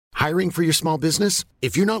Hiring for your small business?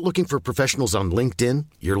 If you're not looking for professionals on LinkedIn,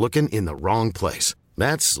 you're looking in the wrong place.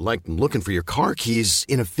 That's like looking for your car keys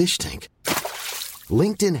in a fish tank.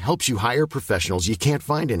 LinkedIn helps you hire professionals you can't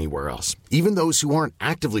find anywhere else, even those who aren't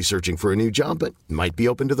actively searching for a new job but might be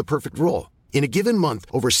open to the perfect role. In a given month,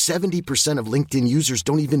 over 70% of LinkedIn users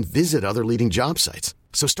don't even visit other leading job sites.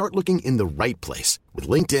 So start looking in the right place. With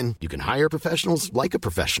LinkedIn, you can hire professionals like a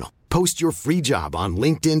professional. Post your free job on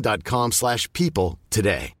linkedin.com/people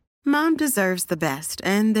today. Mom deserves the best,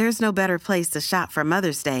 and there's no better place to shop for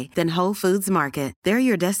Mother's Day than Whole Foods Market. They're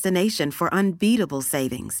your destination for unbeatable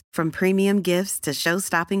savings, from premium gifts to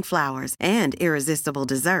show-stopping flowers and irresistible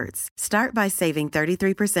desserts. Start by saving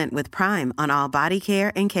 33% with Prime on all body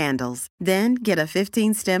care and candles. Then get a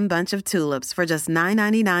 15-stem bunch of tulips for just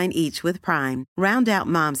 $9.99 each with Prime. Round out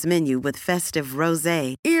Mom's menu with festive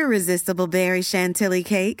rosé, irresistible berry chantilly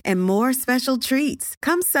cake, and more special treats.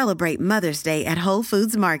 Come celebrate Mother's Day at Whole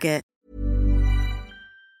Foods Market.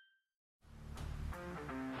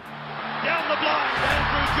 Down the blind,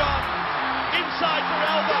 Andrew John. Inside for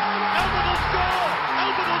Albert. Albert will score.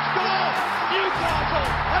 Albert will score. Newcastle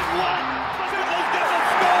have won. Fiddler's going to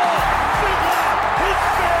score. Fiddler, it's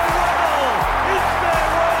farewell. It's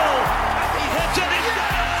farewell. He hits it. He's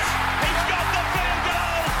got it. He's got the field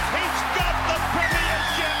goal. He's got the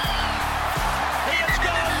premiership. He has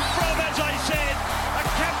gone from, as I said, a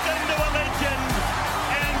captain to a legend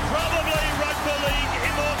and probably rugby league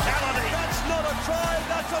immortality. That's not a try.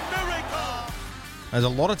 That's a miracle. There's a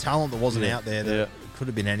lot of talent that wasn't out there that could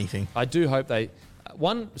have been anything. I do hope they...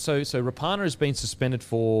 So Rapana has been suspended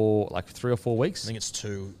for like 3 or 4 weeks. I think it's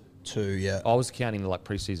two, yeah. I was counting the like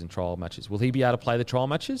pre-season trial matches. Will he be able to play the trial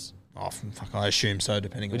matches? Oh, fuck, I assume so,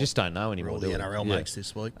 depending on... We just don't know anymore. The NRL makes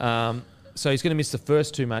this week. So he's going to miss the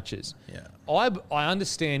first 2 matches. Yeah. I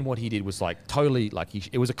understand what he did was like totally... like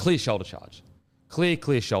it was a clear shoulder charge.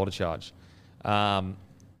 Clear shoulder charge. But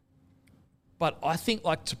I think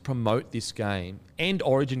like to promote this game and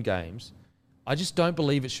Origin games, I just don't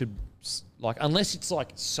believe it should, like, unless it's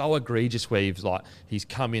like so egregious where he's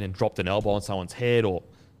come in and dropped an elbow on someone's head, or,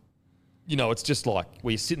 you know, it's just like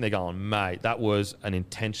where you're sitting there going, mate, that was an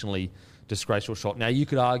intentionally disgraceful shot. Now you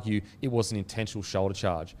could argue it was an intentional shoulder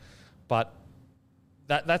charge, but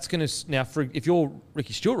that's going to, now if you're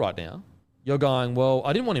Ricky Stewart right now, you're going, well,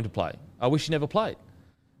 I didn't want him to play. I wish he never played.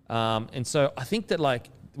 And so I think that like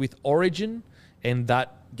with Origin and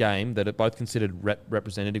that game that are both considered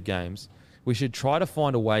representative games, we should try to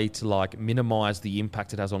find a way to like minimise the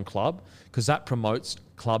impact it has on club, because that promotes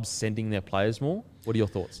clubs sending their players more. What are your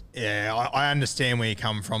thoughts? Yeah, I understand where you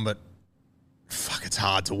come from, but fuck, it's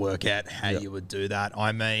hard to work out how you would do that.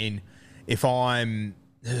 I mean, if I'm...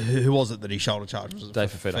 Who was it that he shoulder charged? Was it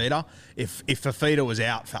Dave Fafita. If Fafita was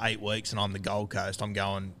out for 8 weeks and I'm the Gold Coast, I'm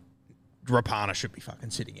going... Rapana should be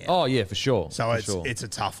fucking sitting out. Oh, yeah, for sure. So it's a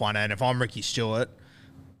tough one. And if I'm Ricky Stewart,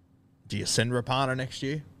 do you send Rapana next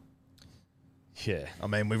year? Yeah. I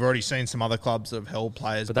mean, we've already seen some other clubs that have held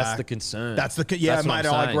players back. But that's the concern. That's mate,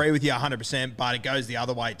 I agree with you 100%, but it goes the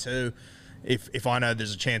other way too. If I know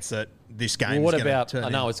there's a chance that this game is going to turn I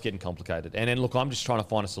know it's getting complicated. And then, look, I'm just trying to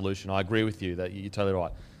find a solution. I agree with you that you're totally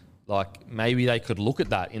right. Like, maybe they could look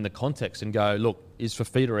at that in the context and go, look, is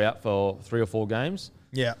Fafita out for 3 or 4 games?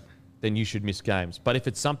 Yeah. Then you should miss games. But if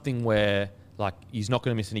it's something where, like, he's not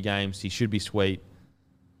going to miss any games, he should be sweet.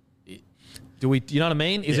 Do you know what I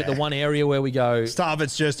mean? Is it the one area where we go... Stuff,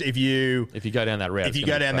 it's just if you go down that route. If you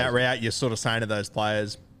go down that route, you're sort of saying to those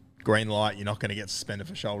players, green light, you're not going to get suspended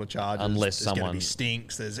for shoulder charges. Unless there's someone... going to be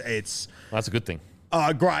stinks. Well, that's a good thing.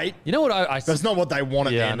 Oh, great. You know what? That's not what they want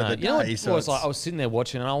at the end of the day. You know what so was like? I was sitting there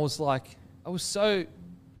watching and I was like... I was so...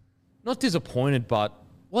 Not disappointed, but...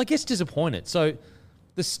 Well, I guess disappointed. So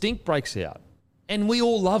the stink breaks out. And we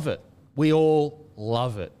all love it. We all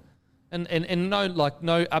love it. And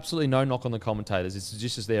absolutely no knock on the commentators. It's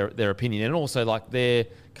just as their opinion. And also, like, they're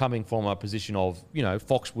coming from a position of, you know,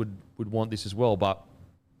 Fox would want this as well. But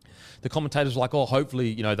the commentators were like, oh, hopefully,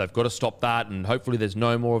 you know, they've got to stop that. And hopefully there's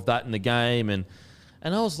no more of that in the game. And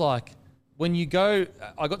I was like, when you go...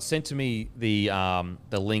 I got sent to me the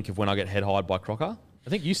link of when I get head-hired by Crocker. I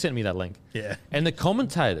think you sent me that link. Yeah. And the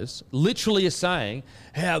commentators literally are saying,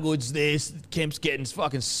 how good's this? Kemp's getting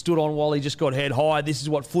fucking stood on while he just got head high. This is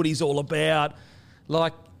what footy's all about.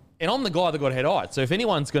 Like, and I'm the guy that got head high. So if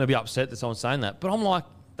anyone's going to be upset that someone's saying that, but I'm like,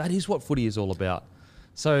 that is what footy is all about.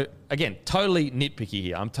 So again, totally nitpicky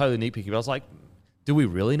here. I'm totally nitpicky. But I was like, do we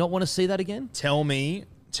really not want to see that again? Tell me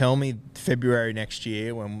February next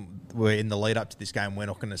year when we're in the lead up to this game, we're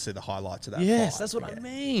not going to see the highlights of that Yes, fight. that's what I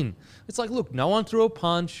mean. It's like, look, no one threw a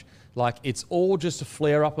punch. Like, it's all just a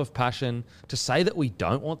flare-up of passion. To say that we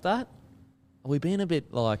don't want that, Are we being a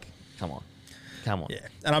bit like, come on. Yeah,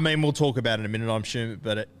 and I mean, we'll talk about it in a minute, I'm sure,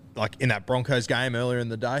 but like in that Broncos game earlier in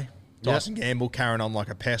the day, Dyson Gamble carrying on like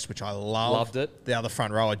a pest, which I loved it. The other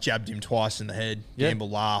front rower jabbed him twice in the head. Gamble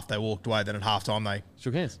laughed. They walked away. Then at halftime, they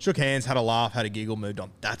shook hands, had a laugh, had a giggle, moved on.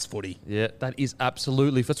 That's footy. Yeah, that is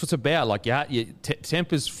absolutely. That's what it's about. Like,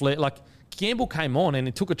 tempers flare. Like, Gamble came on and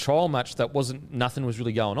it took a trial match that nothing was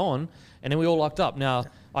really going on, and then we all locked up. Now,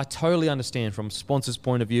 I totally understand from sponsors'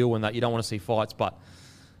 point of view and that you don't want to see fights, but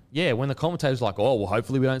yeah, when the commentator's like, oh, well,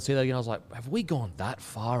 hopefully we don't see that again, I was like, have we gone that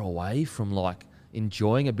far away from like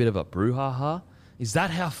enjoying a bit of a brouhaha? Is that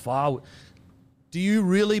how far? Do you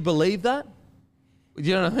really believe that? Do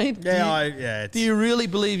you know what I mean? Yeah, do you really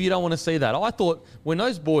believe you don't want to see that? I thought when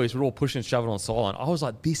those boys were all pushing and shoving on sideline, I was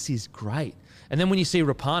like, this is great. And then when you see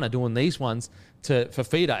Rapana doing these ones to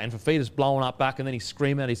Fafita, and Fafita's blowing up back, and then he's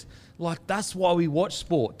screaming at his, like, that's why we watch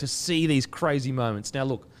sport, to see these crazy moments. Now,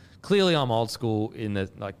 look, clearly I'm old school in the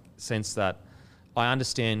sense that I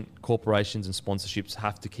understand corporations and sponsorships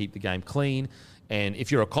have to keep the game clean. And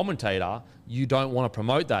if you're a commentator, you don't want to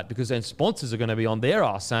promote that, because then sponsors are going to be on their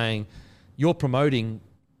ass saying, you're promoting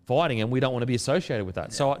fighting and we don't want to be associated with that.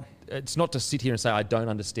 Yeah. So it's not to sit here and say I don't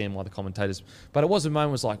understand why the commentators, but it was a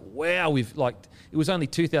moment was like, wow, it was only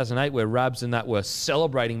 2008 where Rabs and that were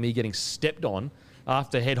celebrating me getting stepped on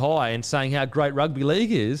after head high and saying how great rugby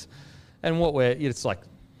league is. And it's like,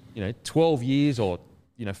 12 years or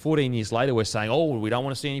 14 years later, we're saying, oh, we don't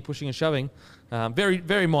want to see any pushing and shoving. Very,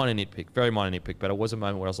 very minor nitpick, but it was a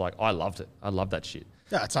moment where I was like, I loved it. I love that shit.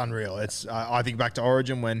 Yeah, it's unreal. It's I think back to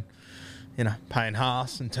Origin when, Payne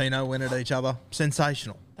Haas and Tino went at each other.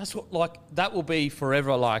 Sensational. That's what, that will be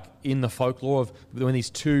forever, in the folklore of when these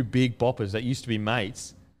two big boppers that used to be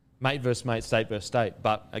mates, mate versus mate, state versus state.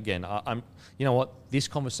 But again, you know what? This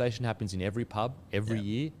conversation happens in every pub every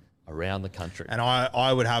year around the country. And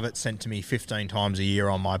I would have it sent to me 15 times a year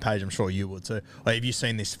on my page. I'm sure you would too. Like, have you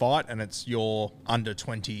seen this fight? And it's your under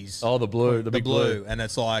 20s. Oh, the big blue. And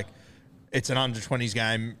it's like, it's an under 20s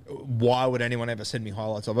game. Why would anyone ever send me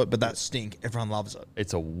highlights of it? But that stink, everyone loves it.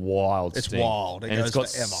 It's a wild stink. It's wild. And it's got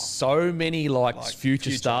forever. so many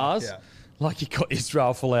future stars. Yeah. Like, you got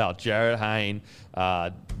Israel Folau, Jared Hayne,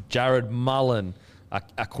 Jared Mullen,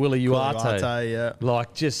 Aquila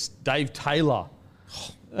Uarte. Just Dave Taylor.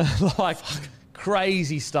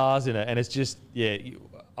 Crazy stars in it. And it's just,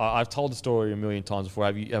 I've told the story a million times before.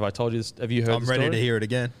 Have I told you this? Have you heard the story? I'm ready to hear it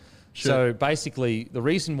again. Sure. So basically, the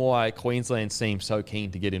reason why Queensland seems so keen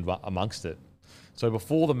to get in amongst it. So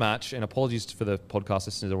before the match, and apologies for the podcast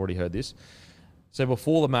listeners, I've already heard this. So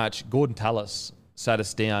before the match, Gordon Tallis sat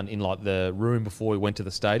us down in the room before we went to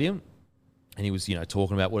the stadium, and he was,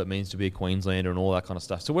 talking about what it means to be a Queenslander and all that kind of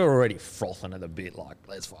stuff. So we're already frothing at the bit,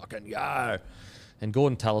 let's fucking go. And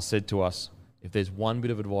Gordon Tallis said to us, if there's one bit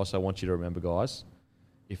of advice I want you to remember, guys,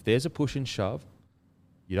 if there's a push and shove,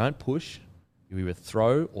 you don't push. You either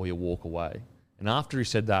throw or you walk away. And after he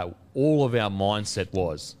said that, all of our mindset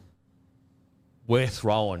was, we're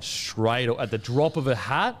throwing straight at the drop of a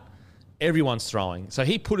hat. Everyone's throwing. So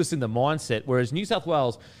he put us in the mindset, whereas New South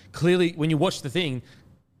Wales, clearly, when you watch the thing,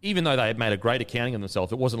 even though they had made a great accounting of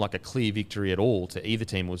themselves, it wasn't like a clear victory at all to either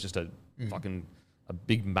team. It was just a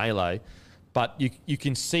big melee. But you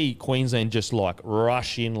can see Queensland just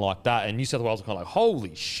rush in like that. And New South Wales are kind of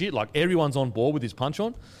holy shit, everyone's on board with this punch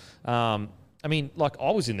on. I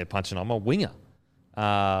was in there punching. I'm a winger.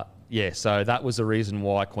 So that was the reason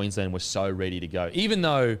why Queensland was so ready to go. Even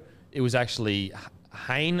though it was actually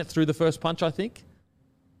Hayne that threw the first punch, I think.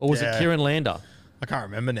 Or was it Kieran Lander? I can't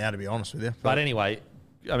remember now, to be honest with you. But anyway,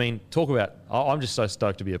 talk about... I'm just so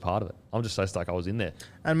stoked to be a part of it. I'm just so stoked I was in there.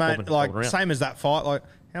 And, mate, same as that fight,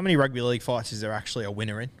 how many rugby league fights is there actually a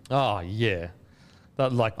winner in? Oh, yeah.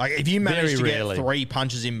 If you manage to get 3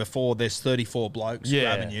 punches in before there's 34 blokes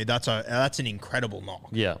grabbing you, that's an incredible knock.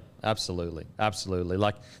 Yeah, absolutely. Absolutely.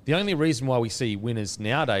 The only reason why we see winners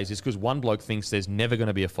nowadays is because one bloke thinks there's never going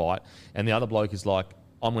to be a fight and the other bloke is like,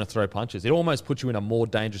 I'm going to throw punches. It almost puts you in a more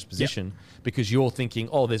dangerous position because you're thinking,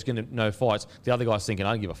 oh, there's going to be no fights. The other guy's thinking,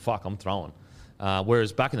 I don't give a fuck, I'm throwing.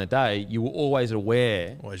 Whereas back in the day, you were always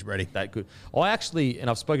aware. Always ready. That good. I actually, and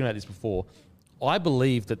I've spoken about this before, I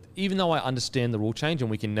believe that even though I understand the rule change and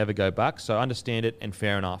we can never go back, so I understand it and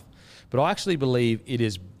fair enough, but I actually believe it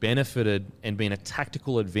has benefited and been a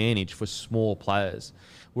tactical advantage for small players.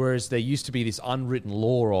 Whereas there used to be this unwritten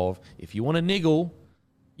law of if you want to niggle,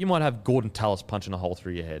 you might have Gordon Tallis punching a hole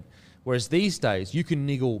through your head. Whereas these days, you can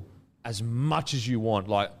niggle as much as you want.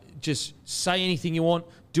 Just say anything you want,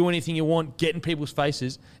 do anything you want, get in people's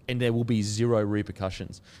faces, and there will be zero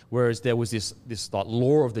repercussions. Whereas there was this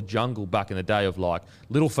law of the jungle back in the day of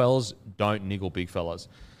little fellas don't niggle big fellas.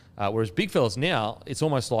 Whereas big fellas now, it's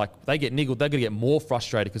almost like they get niggled. They're going to get more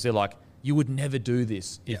frustrated because they're like, you would never do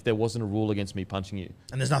this if there wasn't a rule against me punching you.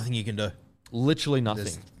 And there's nothing you can do. Literally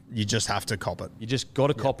nothing. You just have to cop it. You just got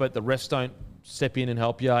to cop it. The refs don't step in and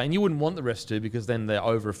help you. And you wouldn't want the refs to because then they're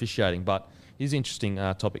over-officiating. But it's an interesting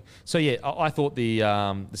topic. So, yeah, I thought the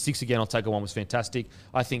 6 again, I'll take one, was fantastic.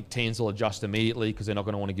 I think teams will adjust immediately because they're not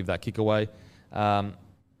going to want to give that kick away.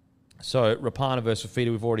 So, Rapana versus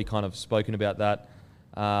Fafita, we've already kind of spoken about that.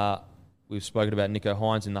 We've spoken about Nico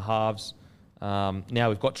Hines in the halves. Now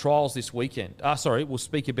we've got trials this weekend. We'll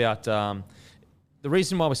speak about... the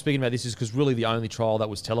reason why we're speaking about this is because really the only trial that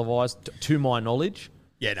was televised, to my knowledge...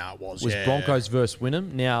 Yeah, no, it was. Broncos versus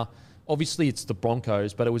Wynnum. Now, obviously it's the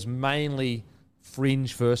Broncos, but it was mainly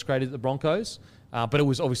fringe first grade at the Broncos. But it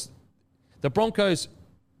was obviously... The Broncos...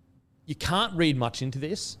 You can't read much into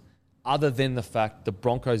this other than the fact the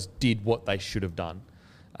Broncos did what they should have done.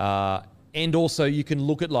 And also you can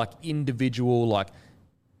look at like individual like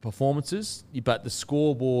performances, but the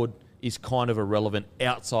scoreboard is kind of irrelevant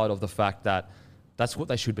outside of the fact that that's what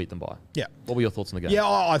they should beat them by. Yeah. What were your thoughts on the game? Yeah,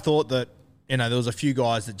 I thought that, there was a few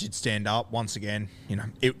guys that did stand up. Once again,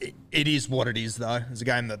 it is what it is, though. It's a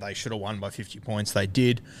game that they should have won by 50 points. They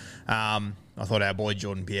did. I thought our boy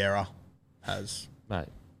Jordan Piera has... Mate,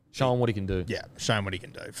 show him what he can do. Yeah, show him what he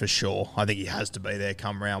can do, for sure. I think he has to be there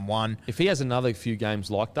come round one. If he has another few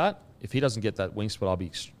games like that, if he doesn't get that wing spot, I'll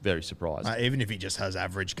be very surprised. Even if he just has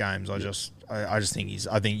average games, I just think he's...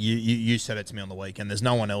 I think you said it to me on the weekend. There's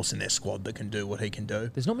no one else in their squad that can do what he can do.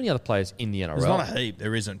 There's not many other players in the NRL. There's not a heap.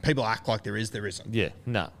 There isn't. People act like there is. There isn't. Yeah,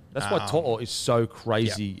 no. That's why To'o is so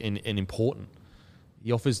crazy and important.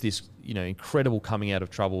 He offers this, incredible coming out of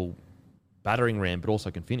trouble battering ram, but also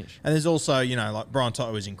can finish. And there's also, like Brian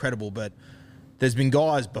To'o is incredible, but there's been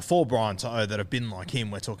guys before Brian To'o that have been like him.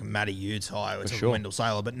 We're talking Matty Utai, we're talking Wendell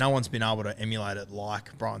Saylor, but no one's been able to emulate it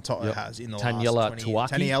like Brian To'o has in the Taniela last 20 years. Tuaki.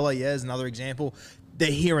 Taniela, is another example. They're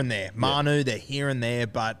here and there. Manu, they're here and there,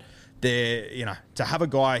 but they're, to have a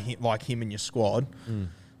guy like him in your squad,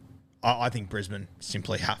 I think Brisbane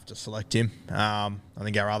simply have to select him. I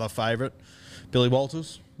think our other favourite, Billy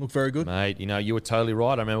Walters, looked very good. Mate, you were totally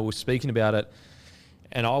right. I remember we were speaking about it,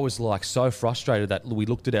 and I was like so frustrated that we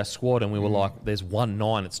looked at our squad and we were like, there's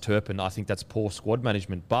 1-9, it's Turpin. I think that's poor squad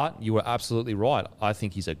management. But you were absolutely right. I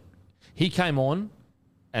think he came on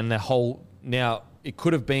and now it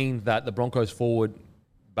could have been that the Broncos forward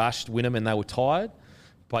bashed Wynnum and they were tired,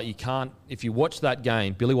 but you can't, if you watch that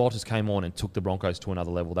game, Billy Walters came on and took the Broncos to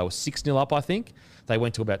another level. They were 6-0 up, I think. They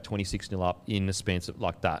went to about 26-0 up in the span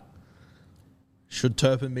like that. Should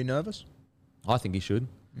Turpin be nervous? I think he should.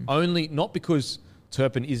 Only, not because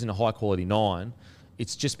Turpin isn't a high-quality 9.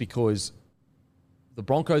 It's just because the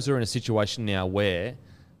Broncos are in a situation now where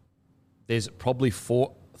there's probably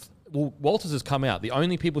Walters has come out. The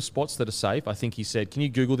only people's spots that are safe, I think he said, can you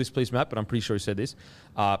Google this, please, Matt? But I'm pretty sure he said this.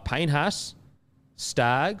 Payne Haas,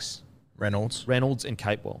 Staggs, Reynolds, and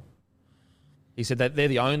Capewell. He said that they're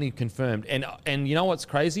the only confirmed. And you know what's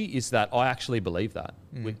crazy is that I actually believe that.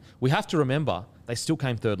 We have to remember they still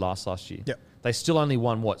came third last year. Yep. They still only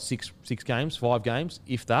won, 5 games,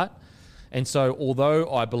 if that. And so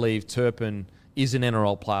although I believe Turpin is an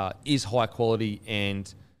NRL player, is high quality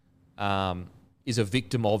and is a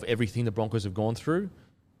victim of everything the Broncos have gone through,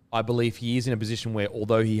 I believe he is in a position where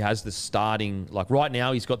although he has the starting, like right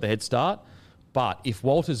now he's got the head start, but if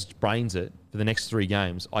Walters brains it for the next 3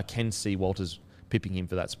 games, I can see Walters pipping him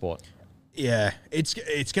for that spot. Yeah, it's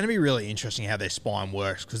going to be really interesting how their spine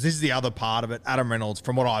works because this is the other part of it. Adam Reynolds,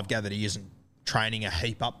 from what I've gathered, he isn't training a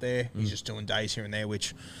heap up there. He's just doing days here and there,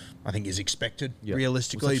 which I think is expected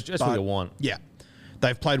realistically. Well, that's what you want. Yeah.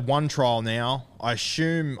 They've played 1 trial now. I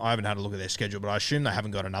assume, I haven't had a look at their schedule, but I assume they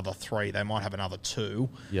haven't got another 3. They might have another 2.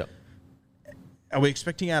 Yep. Are we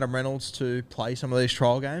expecting Adam Reynolds to play some of these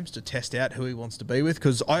trial games to test out who he wants to be with?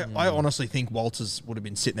 Because I honestly think Walters would have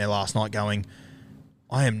been sitting there last night going,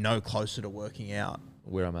 I am no closer to working out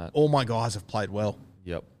where I'm at. All my guys have played well.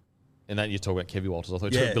 Yep. And then you're talking about Kevy Walters. I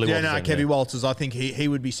thought Billy Walters. Kevy there. Walters. I think he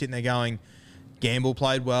would be sitting there going, Gamble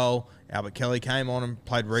played well. Albert Kelly came on and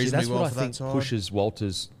played reasonably well for that side. That's what I think pushes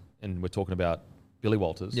Walters, and we're talking about Billy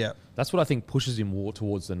Walters. Yeah. That's what I think pushes him more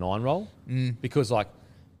towards the 9 role. Because,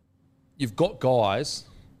 you've got guys,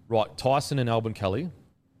 right, Tyson and Albert Kelly,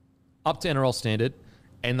 up to NRL standard,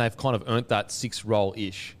 and they've kind of earned that 6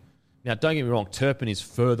 role-ish. Now, don't get me wrong, Turpin is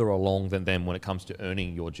further along than them when it comes to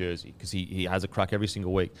earning your jersey because he has a crack every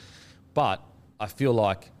single week. But I feel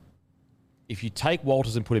like if you take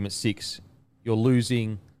Walters and put him at 6, you're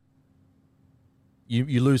losing...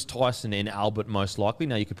 You lose Tyson and Albert most likely.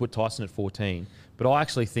 Now, you could put Tyson at 14. But I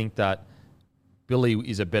actually think that Billy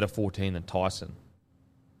is a better 14 than Tyson.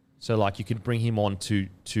 So like you could bring him on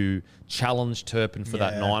to challenge Turpin for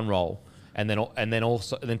that 9 role, and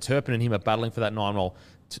then Turpin and him are battling for that 9 role.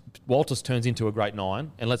 Walters turns into a great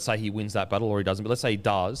 9, and let's say he wins that battle or he doesn't, but let's say he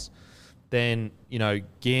does, then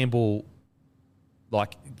Gamble,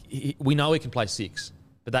 like we know he can play 6,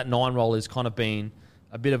 but that 9 role has kind of been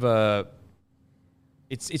a bit of a.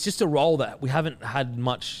 It's just a role that we haven't had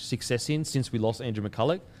much success in since we lost Andrew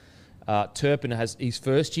McCulloch. Turpin has his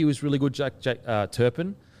first year was really good,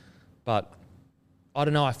 Turpin. But I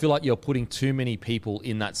don't know. I feel like you're putting too many people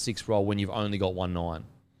in that 6 role when you've only got 1 9.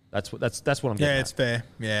 That's what I'm getting. Yeah, it's fair.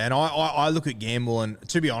 Yeah, and I look at Gamble, and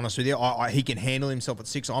to be honest with you, he can handle himself at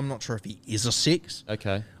 6. I'm not sure if he is a 6.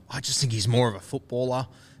 Okay. I just think he's more of a footballer.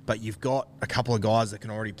 But you've got a couple of guys that can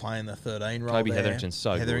already play in the 13 role. Toby there. Hetherington's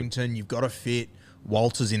so Hetherington, good. You've got to fit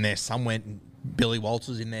Walters in there somewhere. Billy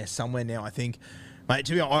Walters in there somewhere now. I think, mate.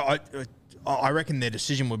 To be honest, I reckon their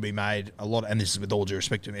decision would be made a lot, and this is with all due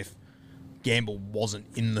respect to him, if Gamble wasn't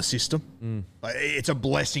in the system. Like, it's a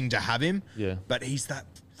blessing to have him. Yeah. But he's that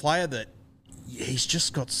player that you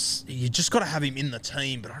just got to have him in the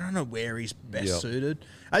team, but I don't know where he's best suited.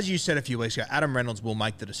 As you said a few weeks ago, Adam Reynolds will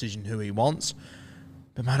make the decision who he wants.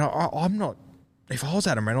 But, mate, I'm not... If I was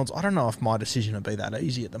Adam Reynolds, I don't know if my decision would be that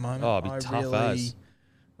easy at the moment. Oh, it'd be tough as.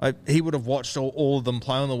 He would have watched all of them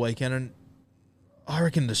play on the weekend, and I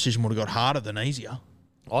reckon the decision would have got harder than easier.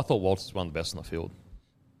 I thought Walters was one of the best on the field.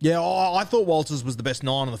 Yeah, I thought Walters was the best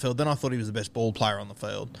 9 on the field. Then I thought he was the best ball player on the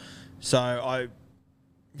field. So,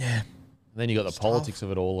 Then you got the politics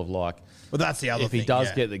of it all of like... Well, that's the other thing. If he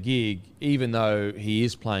does get the gig, even though he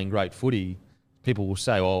is playing great footy, people will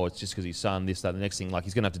say, oh, it's just because his son, this, that, the next thing. Like,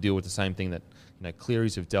 he's going to have to deal with the same thing that,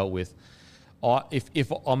 Clearys have dealt with.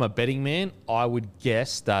 If I'm a betting man, I would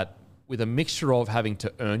guess that with a mixture of having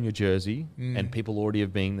to earn your jersey and people already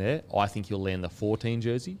have been there, I think he'll land the 14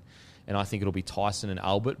 jersey. And I think it'll be Tyson and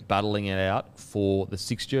Albert battling it out for the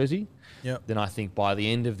 6 jersey. Yep. Then I think by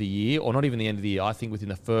the end of the year, or not even the end of the year, I think within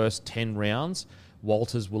the first 10 rounds,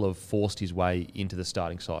 Walters will have forced his way into the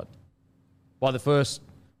starting side. By the first,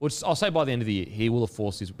 I'll say by the end of the year, he will have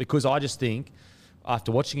forced his... Because I just think,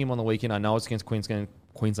 after watching him on the weekend, I know it's against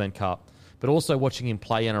Queensland Cup, but also watching him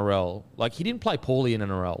play NRL, like he didn't play poorly in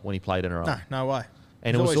NRL when he played NRL. No way.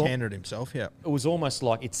 And He's always handled himself, yeah. It was almost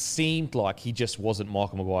like, it seemed like he just wasn't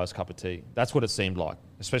Michael Maguire's cup of tea. That's what it seemed like,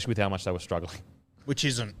 especially with how much they were struggling. Which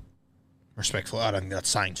isn't respectful. I don't think that's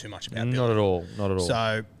saying too much about Billy. Not at all.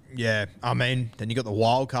 So, yeah, I mean, then you got the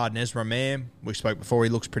wild card in Ezra Mam. We spoke before, he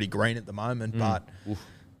looks pretty green at the moment, but,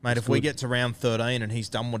 mate, if we get to round 13 and he's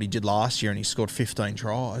done what he did last year and he scored 15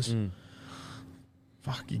 tries,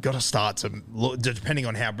 fuck, you got to start to look, depending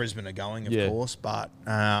on how Brisbane are going, of course, but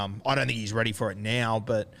I don't think he's ready for it now,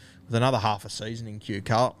 but with another half a season in Q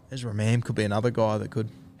Cup, Ezra Mam could be another guy that could...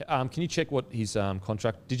 Can you check what his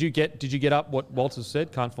contract... Did you get up what Walters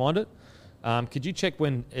said? Can't find it. Could you check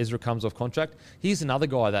when Ezra comes off contract? He's another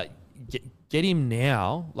guy that get him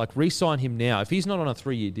now, like re-sign him now. If he's not on a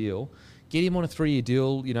 3-year deal, get him on a 3-year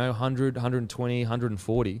deal, 100, 120,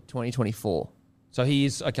 140. 2024. So he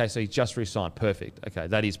is... Okay, so he's just re-signed. Perfect. Okay,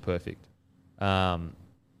 that is perfect.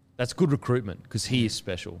 That's good recruitment because he is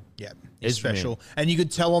special. Yeah, he's special. And you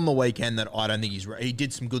could tell on the weekend that I don't think he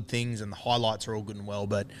did some good things and the highlights are all good and well,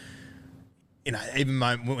 but, even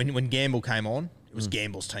when Gamble came on, it was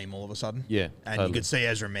Gamble's team all of a sudden. Yeah, and totally. you could see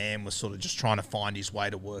Ezra Mam was sort of just trying to find his way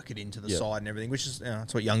to work it into the side and everything, which is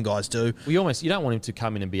that's what young guys do. You don't want him to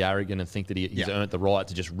come in and be arrogant and think that he's earned the right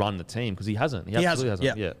to just run the team because he hasn't. He absolutely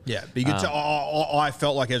hasn't. Yeah. But you could tell, I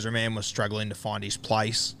felt like Ezra Mam was struggling to find his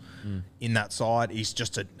place in that side. He's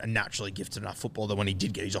just a naturally gifted enough footballer that when he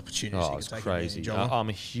did get his opportunities, he could take crazy. advantage of them. I'm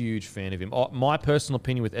a huge fan of him. My personal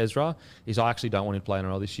opinion with Ezra is I actually don't want him to play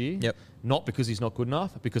NRL this year. Yep. Not because he's not good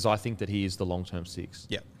enough, because I think that he is the long-term 6.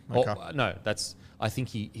 Yep. Okay. I think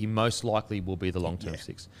he most likely will be the long-term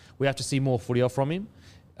 6. We have to see more footy from him.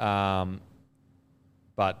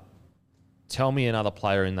 But tell me another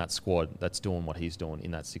player in that squad that's doing what he's doing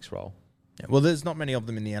in that 6 role. Yeah, well, there's not many of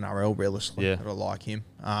them in the NRL, realistically, that are like him.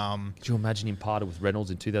 Could you imagine him parted with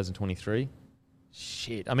Reynolds in 2023?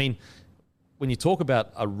 Shit. I mean, when you talk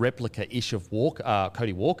about a replica-ish of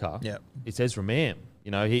Cody Walker, it's Ezra Mam.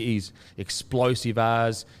 He's explosive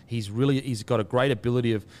he's got a great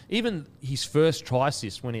ability of, even his first try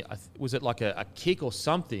assist when was it like a kick or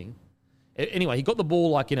something? Anyway, he got the ball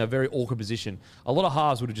like in a very awkward position. A lot of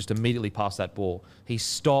halves would have just immediately passed that ball. He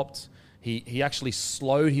stopped. He actually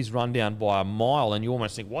slowed his run down by a mile, and you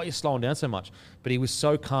almost think, why are you slowing down so much? But he was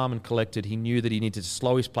so calm and collected. He knew that he needed to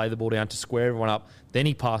slow his play the ball down to square everyone up. Then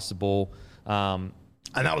he passed the ball. And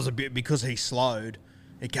that was a bit because he slowed.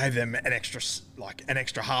 it gave them an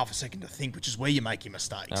extra half a second to think, which is where you make your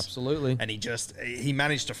mistakes. Absolutely. And he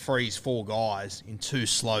managed to freeze 4 guys in 2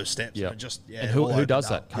 slow steps. Yeah. And who does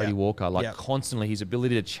that? Cody Yeah. Walker. Like Yeah. constantly, his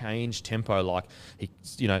ability to change tempo. Like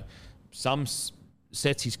some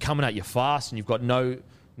sets he's coming at you fast, and you've got no.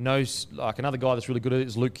 Like another guy that's really good at it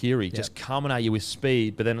is Luke Keary, just coming at you with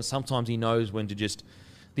speed. But then sometimes he knows when to just.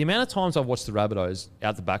 The amount of times I've watched the Rabbitohs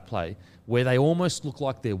out the back play where they almost look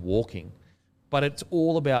like they're walking, but it's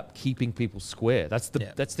all about keeping people square. That's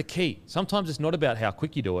the key. Sometimes it's not about how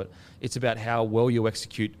quick you do it. It's about how well you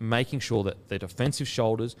execute, making sure that the defensive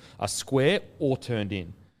shoulders are square or turned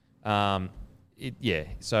in. So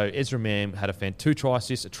Ezra Mam had 2 try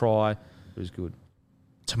assists, a try. It was good.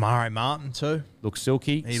 Tamari Martin too. Looks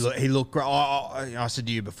silky. He looked great. I said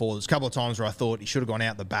to you before, there's a couple of times where I thought he should have gone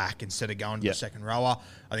out the back instead of going to the second rower.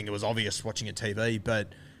 I think it was obvious watching a TV,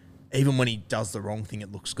 but even when he does the wrong thing,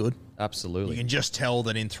 it looks good. Absolutely. You can just tell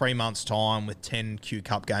that in 3 months' time, with 10 Q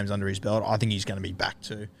Cup games under his belt, I think he's going to be back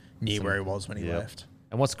to near where he was when he left.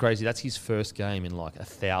 And what's crazy, that's his first game in like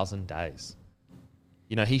 1,000 days.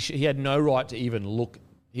 He had no right to even look.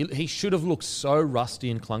 He should have looked so rusty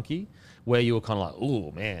and clunky, where you were kind of like,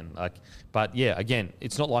 oh, man. But, yeah, again,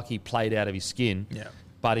 it's not like he played out of his skin. Yeah.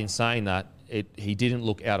 But in saying that, he didn't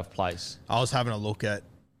look out of place. I was having a look at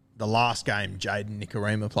the last game Jaden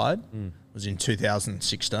Nikorima played. Was in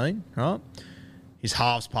 2016, right? His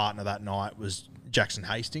halves partner that night was Jackson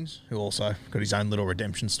Hastings, who also got his own little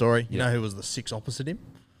redemption story. You know who was the 6 opposite him?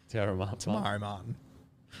 Tamari Martin.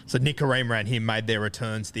 So Nikorima and him made their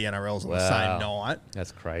returns to the NRLs on the same night.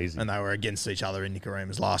 That's crazy. And they were against each other in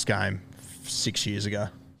Nikorima's last game 6 years ago.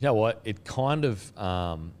 You know what? It kind of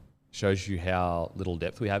shows you how little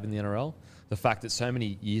depth we have in the NRL. The fact that so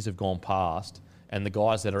many years have gone past and the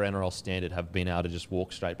guys that are NRL standard have been able to just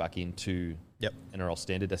walk straight back into NRL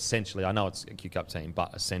standard, essentially. I know it's a Q Cup team,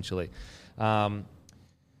 but essentially. Now,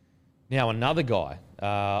 another guy,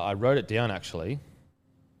 I wrote it down actually,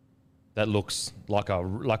 that looks like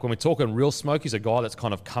when we're talking real smoke, he's a guy that's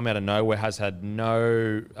kind of come out of nowhere, has had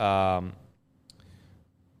no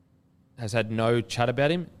chat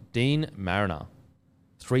about him. Dean Mariner,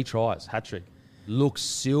 3 tries, hat trick. Looks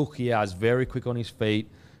silky as, very quick on his feet.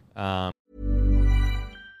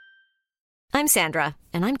 I'm Sandra,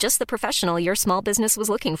 and I'm just the professional your small business was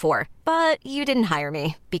looking for. But you didn't hire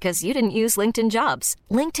me because you didn't use LinkedIn Jobs.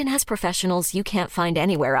 LinkedIn has professionals you can't find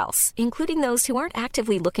anywhere else, including those who aren't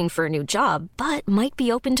actively looking for a new job, but might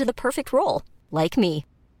be open to the perfect role, like me.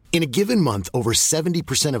 In a given month, over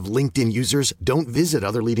 70% of LinkedIn users don't visit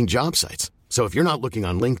other leading job sites. So if you're not looking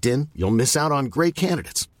on LinkedIn, you'll miss out on great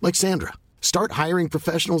candidates like Sandra. Start hiring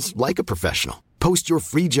professionals like a professional. Post your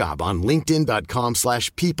free job on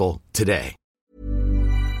linkedin.com/people today.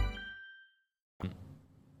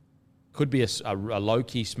 Could be a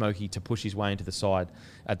low-key Smokey to push his way into the side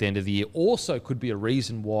at the end of the year. Also could be a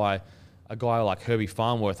reason why a guy like Herbie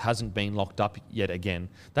Farnworth hasn't been locked up yet again.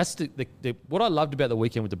 That's what I loved about the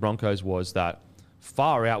weekend with the Broncos was that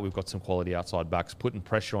far out we've got some quality outside backs putting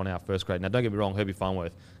pressure on our first grade. Now, don't get me wrong, Herbie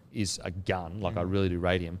Farnworth is a gun. I really do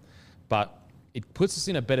rate him. But it puts us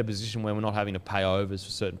in a better position where we're not having to pay overs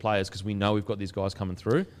for certain players because we know we've got these guys coming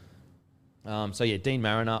through. Dean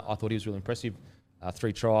Mariner, I thought he was really impressive.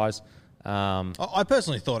 3 tries. I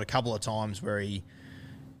personally thought a couple of times where he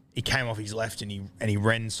came off his left and he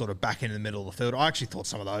ran sort of back into the middle of the field. I actually thought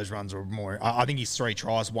some of those runs were more. I think his 3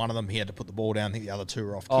 tries, one of them he had to put the ball down. I think the other 2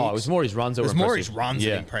 were off kicks. Oh, it was more his runs that were impressive. It was more his runs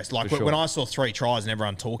that impressed. Like when I saw 3 tries and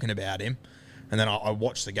everyone talking about him, and then I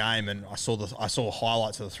watched the game and I saw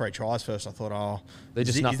highlights of the 3 tries first. I thought, they're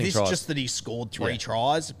just nothing is tries. This just that he scored 3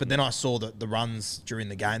 tries? But then I saw the runs during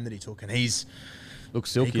the game that he took, and looks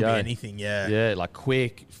silky. He could be anything, Yeah, like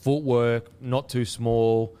quick, footwork, not too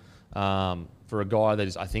small. For a guy that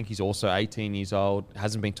is, I think he's also 18 years old,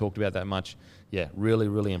 hasn't been talked about that much. Yeah, really,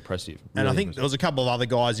 really impressive. And I think there was a couple of other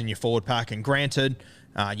guys in your forward pack, and granted,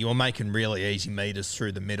 you were making really easy meters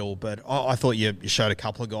through the middle, but I thought you showed a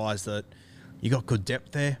couple of guys that you got good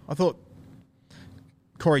depth there. I thought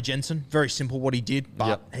Corey Jensen, very simple what he did,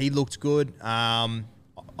 but he looked good.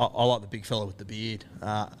 I like the big fella with the beard.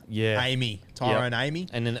 Tyrone Amy.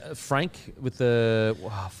 And then Frank with the,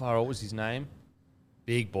 what was his name?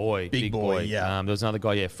 Big boy. Yeah. There was another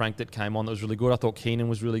guy, Frank, that came on that was really good. I thought Keenan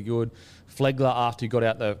was really good. Flegler, after he got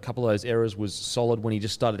out a couple of those errors, was solid when he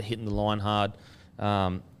just started hitting the line hard.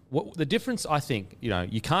 What the difference, I think,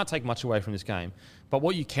 you can't take much away from this game, but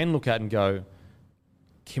what you can look at and go,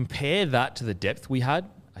 compare that to the depth we had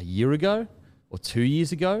a year ago or 2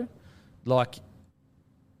 years ago. Like,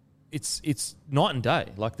 it's night and day.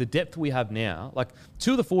 Like, the depth we have now, like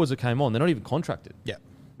 2 of the forwards that came on, they're not even contracted. Yeah.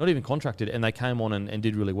 not even contracted, and they came on and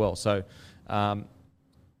did really well. So I'm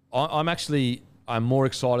more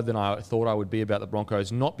excited than I thought I would be about the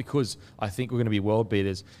Broncos, not because I think we're going to be world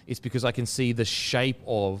beaters. It's because I can see the shape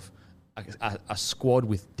of a squad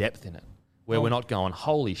with depth in it, where we're not going,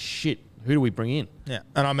 holy shit, who do we bring in? Yeah,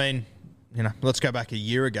 and I mean, let's go back a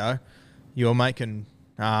year ago. You were making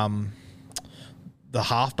the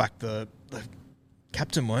halfback the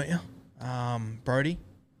captain, weren't you? Brody.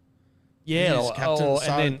 Yeah,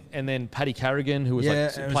 and then Paddy Carrigan, who was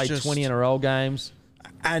played 20 NRL games.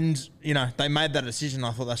 And, they made that decision.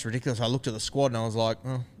 I thought that's ridiculous. I looked at the squad and I was like,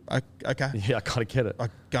 oh, okay. Yeah, I kind of get it.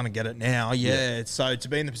 I'm going to get it now. Yeah. So to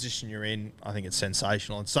be in the position you're in, I think it's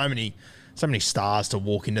sensational. And so many stars to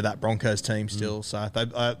walk into that Broncos team still. So they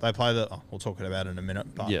play we'll talk about it in a minute.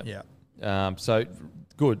 But yeah. So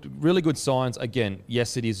good. Really good signs. Again,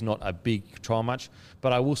 yes, it is not a big trial match.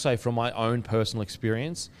 But I will say from my own personal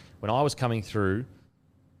experience, when I was coming through,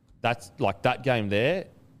 that's like that game there,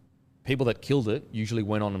 people that killed it usually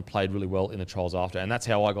went on and played really well in the trials after. And that's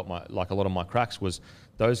how I got a lot of my cracks was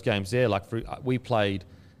those games there. We played,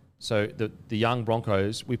 so the young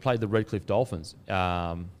Broncos, we played the Redcliffe Dolphins. We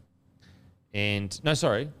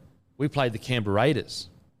played the Canberra Raiders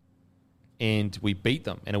and we beat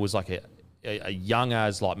them. And it was like a young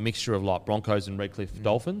as mixture of Broncos and Redcliffe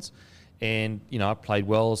Dolphins. And, I played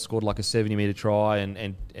well, scored a 70-metre try.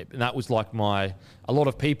 And that was a lot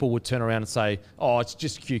of people would turn around and say, oh, it's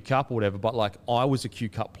just Q Cup or whatever. But I was a Q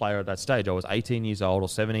Cup player at that stage. I was 18 years old or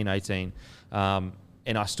 17, 18. And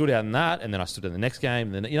I stood out in that. And then I stood in the next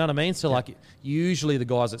game. And then, you know what I mean? So usually the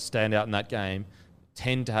guys that stand out in that game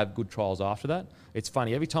tend to have good trials after that. It's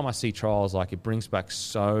funny. Every time I see trials, it brings back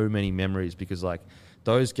so many memories because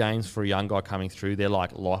those games for a young guy coming through, they're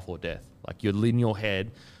like life or death. You're in your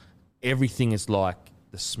head. Everything is the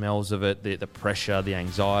smells of it, the pressure, the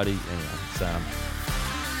anxiety. Anyway,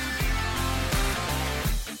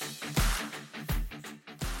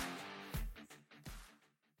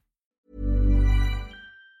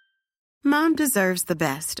 Mom deserves the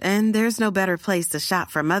best, and there's no better place to shop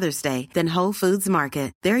for Mother's Day than Whole Foods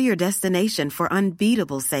Market. They're your destination for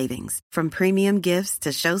unbeatable savings, from premium gifts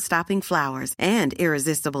to show-stopping flowers and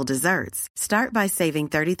irresistible desserts. Start by saving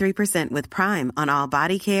 33% with Prime on all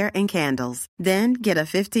body care and candles. Then get a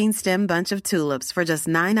 15-stem bunch of tulips for just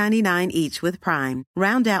 $9.99 each with Prime.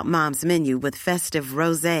 Round out Mom's menu with festive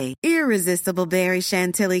rosé, irresistible berry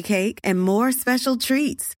chantilly cake, and more special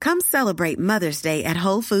treats. Come celebrate Mother's Day at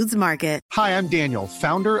Whole Foods Market. Hi, I'm Daniel,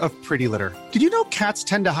 founder of Pretty Litter. Did you know cats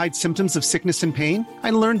tend to hide symptoms of sickness and pain?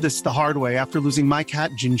 I learned this the hard way after losing my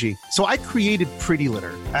cat, Gingy. So I created Pretty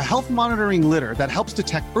Litter, a health monitoring litter that helps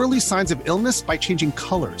detect early signs of illness by changing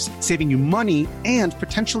colors, saving you money and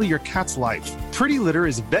potentially your cat's life. Pretty Litter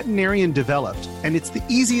is veterinarian developed, and it's the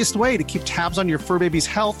easiest way to keep tabs on your fur baby's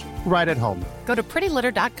health right at home. Go to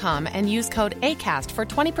prettylitter.com and use code ACAST for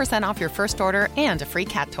 20% off your first order and a free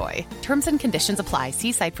cat toy. Terms and conditions apply.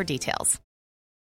 See site for details.